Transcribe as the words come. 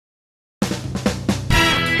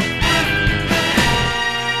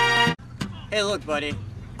Hey look buddy,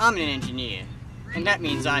 I'm an engineer, and that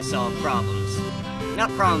means I solve problems. Not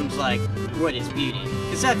problems like, what is beauty,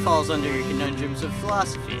 because that falls under your conundrums of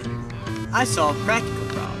philosophy. I solve practical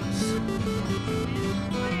problems.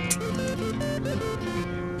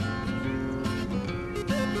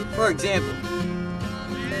 For example,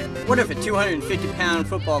 what if a 250-pound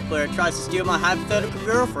football player tries to steal my hypothetical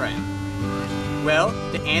girlfriend? Well,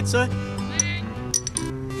 the answer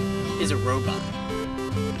is a robot.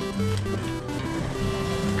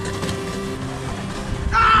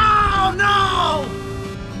 Oh no!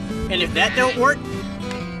 And if that don't work,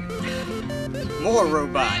 more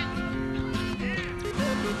robot.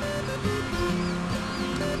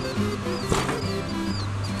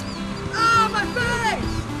 Oh, my face!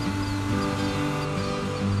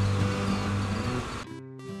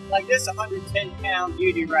 Like this 110-pound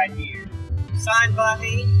beauty right here. Signed by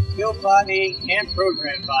me, built by me, and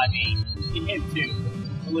programmed by me. And him too,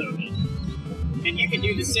 a little bit. And you can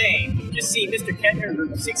do the same. Just see Mr. Kettner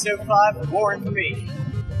room 605 for more information.